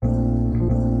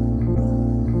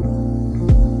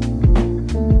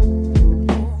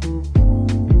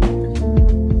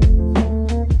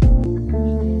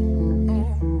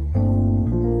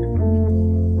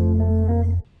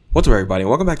What's up, everybody, and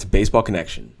welcome back to Baseball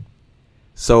Connection.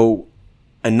 So,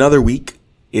 another week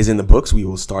is in the books. We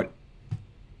will start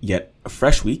yet a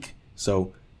fresh week.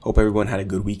 So, hope everyone had a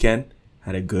good weekend,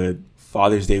 had a good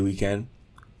Father's Day weekend.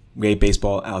 Great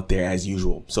baseball out there as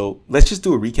usual. So, let's just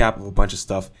do a recap of a bunch of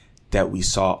stuff that we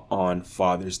saw on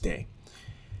Father's Day.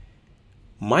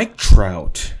 Mike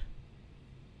Trout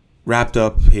wrapped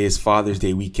up his Father's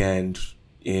Day weekend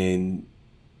in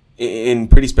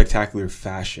pretty spectacular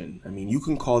fashion. I mean, you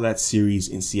can call that series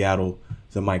in Seattle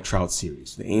the Mike Trout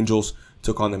series. The Angels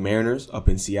took on the Mariners up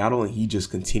in Seattle, and he just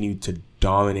continued to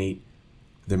dominate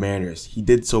the Mariners. He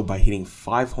did so by hitting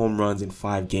 5 home runs in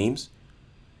 5 games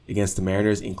against the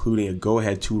Mariners, including a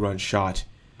go-ahead 2-run shot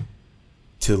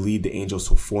to lead the Angels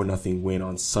to a 4-0 win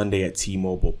on Sunday at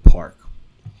T-Mobile Park.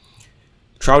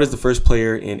 Trout is the first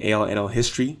player in AL/NL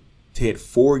history to hit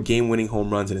 4 game-winning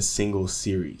home runs in a single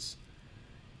series.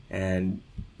 And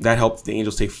that helped the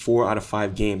Angels take 4 out of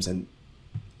 5 games. And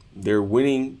they're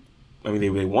winning. I mean,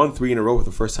 they won 3 in a row for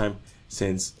the first time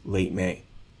since late May.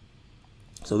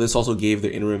 So this also gave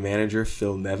their interim manager,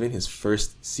 Phil Nevin, his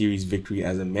first series victory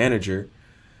as a manager.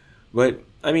 But,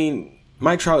 I mean,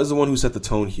 Mike Trout is the one who set the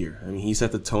tone here. I mean, he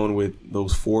set the tone with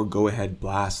those 4 go-ahead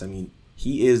blasts. I mean,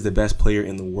 he is the best player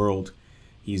in the world.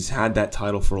 He's had that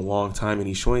title for a long time, and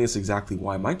he's showing us exactly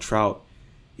why. Mike Trout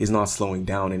is not slowing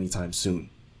down anytime soon.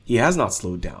 He has not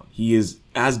slowed down. He is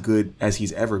as good as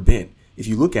he's ever been. If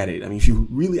you look at it, I mean, if you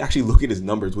really actually look at his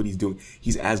numbers, what he's doing,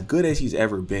 he's as good as he's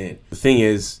ever been. The thing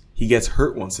is, he gets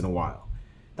hurt once in a while.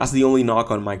 That's the only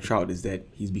knock on Mike Trout, is that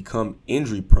he's become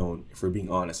injury prone, if we're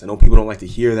being honest. I know people don't like to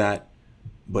hear that,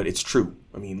 but it's true.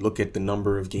 I mean, look at the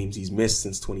number of games he's missed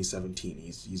since 2017.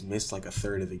 He's missed like a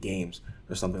third of the games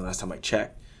or something last time I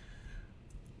checked.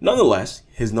 Nonetheless,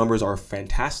 his numbers are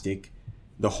fantastic.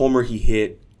 The homer he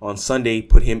hit on Sunday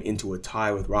put him into a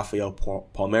tie with Rafael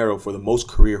Palmeiro for the most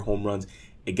career home runs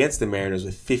against the Mariners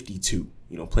with 52.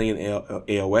 You know, playing in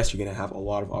AL West, you're going to have a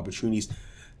lot of opportunities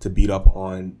to beat up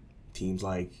on teams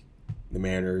like the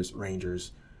Mariners,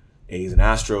 Rangers, A's, and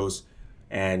Astros.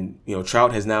 And, you know,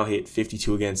 Trout has now hit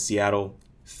 52 against Seattle.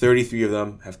 33 of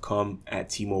them have come at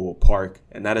T-Mobile Park,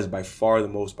 and that is by far the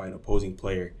most by an opposing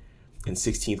player, and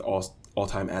 16th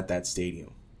all-time at that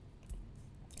stadium.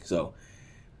 So,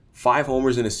 5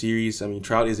 homers in a series. I mean,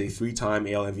 Trout is a 3-time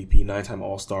AL MVP, 9-time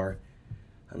All-Star.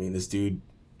 I mean, this dude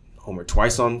homered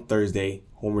twice on Thursday,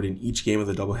 homered in each game of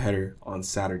the doubleheader on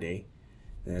Saturday,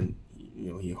 and,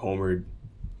 you know, he homered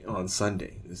on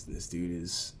Sunday. This dude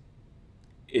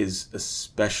is a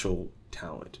special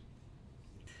talent.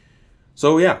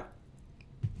 So, yeah,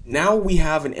 now we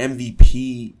have an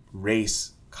MVP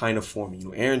race kind of forming. You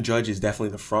know, Aaron Judge is definitely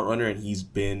the front runner, and he's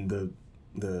been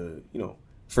the you know,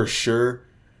 for sure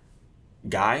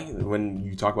guy when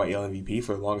you talk about AL MVP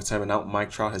for the longest time, and now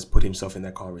Mike Trout has put himself in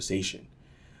that conversation.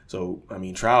 So, I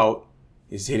mean, Trout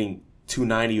is hitting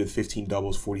 .290 with 15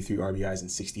 doubles, 43 RBIs in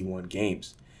 61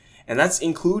 games. And that's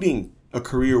including a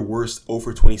career worst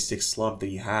 0-for-26 slump that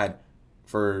he had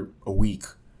for a week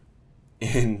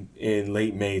in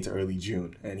late May to early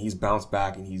June. And he's bounced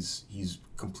back, and he's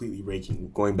completely raking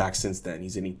going back since then.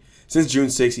 He's hitting, since June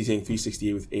 6th, he's hitting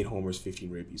 .368 with 8 homers, 15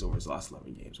 ribbies over his last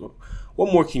 11 games.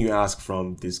 What more can you ask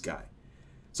from this guy?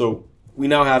 So we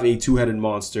now have a 2-headed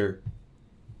monster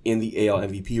in the AL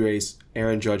MVP race.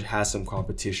 Aaron Judge has some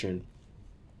competition,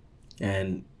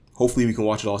 and hopefully we can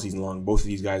watch it all season long. Both of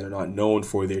these guys are not known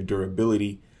for their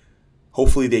durability.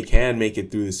 Hopefully they can make it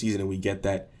through the season and we get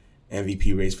that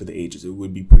MVP race for the ages. It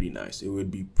would be pretty nice. It would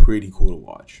be pretty cool to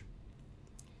watch.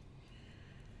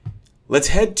 Let's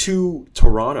head to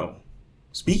Toronto.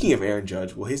 Speaking of Aaron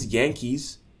Judge, well, his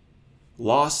Yankees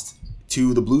lost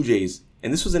to the Blue Jays,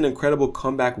 and this was an incredible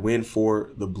comeback win for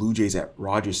the Blue Jays at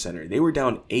Rogers Center. They were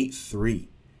down 8-3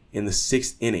 in the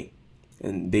 6th inning,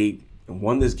 and they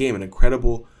won this game, an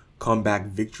incredible comeback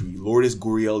victory. Lourdes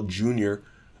Gurriel Jr.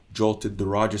 jolted the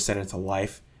Rogers Center to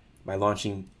life by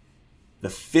launching the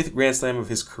 5th Grand Slam of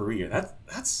his career.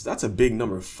 That's a big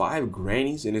number, 5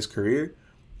 Grannies in his career,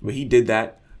 but he did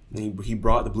that. He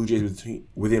brought the Blue Jays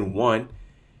within 1,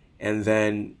 and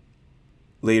then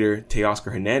later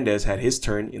Teoscar Hernandez had his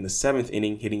turn in the 7th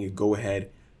inning, hitting a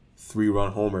go-ahead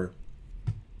 3-run homer,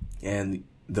 and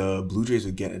the Blue Jays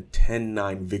would get a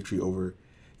 10-9 victory over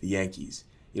the Yankees.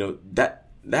 You know,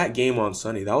 that game on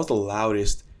Sunday, that was the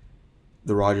loudest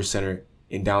the Rogers Center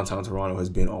in downtown Toronto has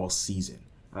been all season.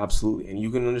 Absolutely. And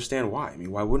you can understand why. I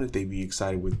mean, why wouldn't they be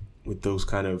excited with those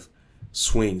kind of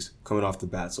swings coming off the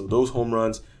bat? So those home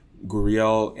runs,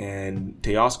 Gurriel and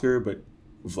Teoscar, but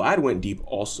Vlad went deep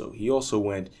also. He also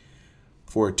went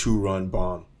for a 2-run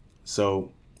bomb.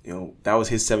 So, you know, that was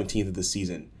his 17th of the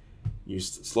season. you're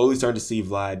slowly starting to see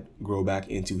Vlad grow back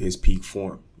into his peak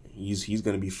form. He's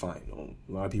going to be fine.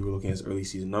 A lot of people are looking at his early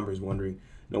season numbers, wondering,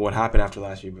 what happened after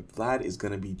last year. But Vlad is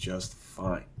going to be just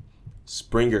fine.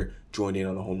 Springer joined in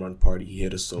on the home run party. He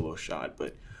hit a solo shot.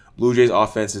 But Blue Jays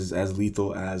offense is as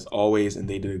lethal as always, and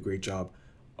they did a great job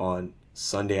on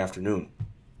Sunday afternoon.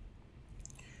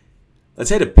 Let's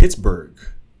head to Pittsburgh,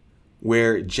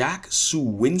 where Jack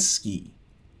Suwinski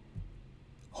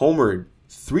homered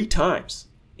 3 times,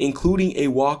 including a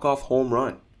walk-off home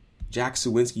run. Jack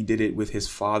Suwinski did it with his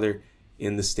father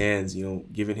in the stands,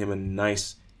 giving him a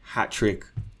nice hat trick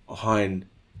on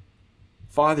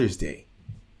Father's Day.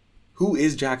 Who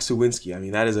is Jack Suwinski? I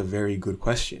mean, that is a very good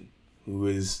question. Who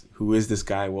is this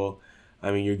guy? Well,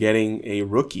 I mean, you're getting a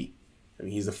rookie. I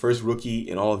mean, he's the first rookie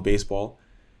in all of baseball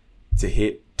to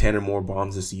hit 10 or more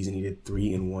bombs this season. He did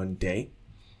 3 in one day.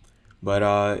 But,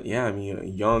 a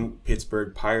young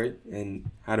Pittsburgh Pirate, and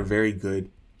had a very good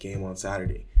game on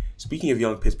Saturday. Speaking of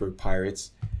young Pittsburgh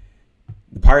Pirates,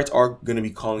 the Pirates are going to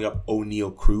be calling up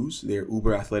Oneil Cruz, their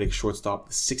uber athletic shortstop.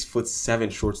 The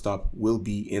 6'7" shortstop will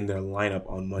be in their lineup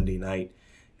on Monday night.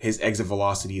 His exit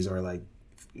velocities are like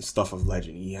stuff of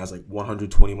legend. He has like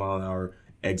 120 mile an hour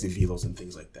exit velos and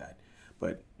things like that.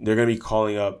 But they're going to be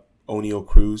calling up Oneil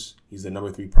Cruz. He's the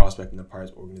number 3 prospect in the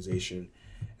Pirates organization.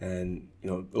 And,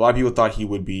 a lot of people thought he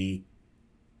would be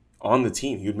on the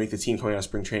team. He would make the team coming out of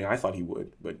spring training. I thought he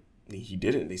would, but he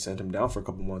didn't. They sent him down for a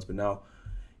couple months, but now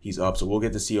he's up. So we'll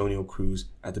get to see Oneil Cruz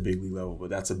at the big league level, but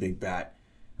that's a big bat.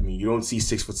 I mean, you don't see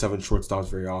 6'7" shortstops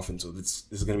very often, so this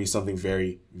is going to be something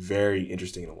very, very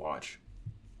interesting to watch.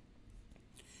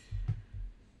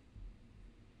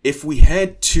 If we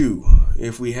head to,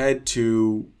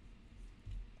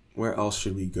 where else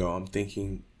should we go? I'm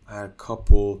thinking I had a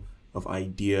couple of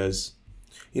ideas.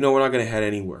 We're not going to head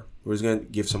anywhere. We're just going to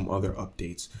give some other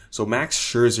updates. So Max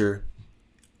Scherzer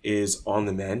is on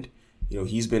the mend.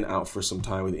 He's been out for some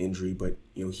time with injury, but,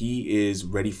 he is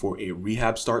ready for a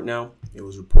rehab start now. It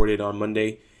was reported on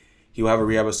Monday. He'll have a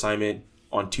rehab assignment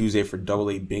on Tuesday for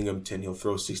AA Binghamton. He'll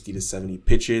throw 60 to 70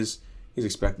 pitches. He's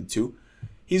expected to.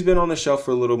 He's been on the shelf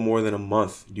for a little more than a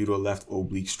month due to a left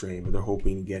oblique strain, but they're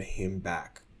hoping to get him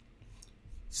back.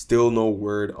 Still no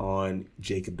word on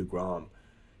Jacob deGrom.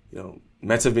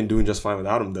 Mets have been doing just fine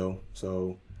without him, though,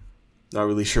 so not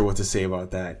really sure what to say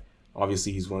about that.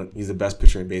 Obviously, he's the best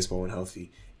pitcher in baseball when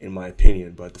healthy, in my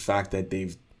opinion. But the fact that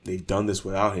they've done this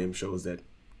without him shows that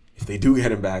if they do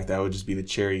get him back, that would just be the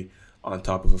cherry on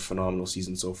top of a phenomenal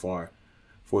season so far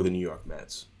for the New York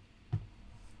Mets.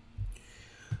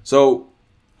 So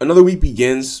another week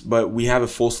begins, but we have a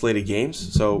full slate of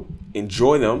games. So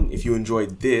enjoy them. If you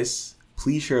enjoyed this,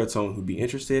 please share it with someone who'd be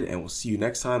interested, and we'll see you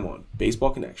next time on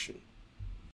Baseball Connection.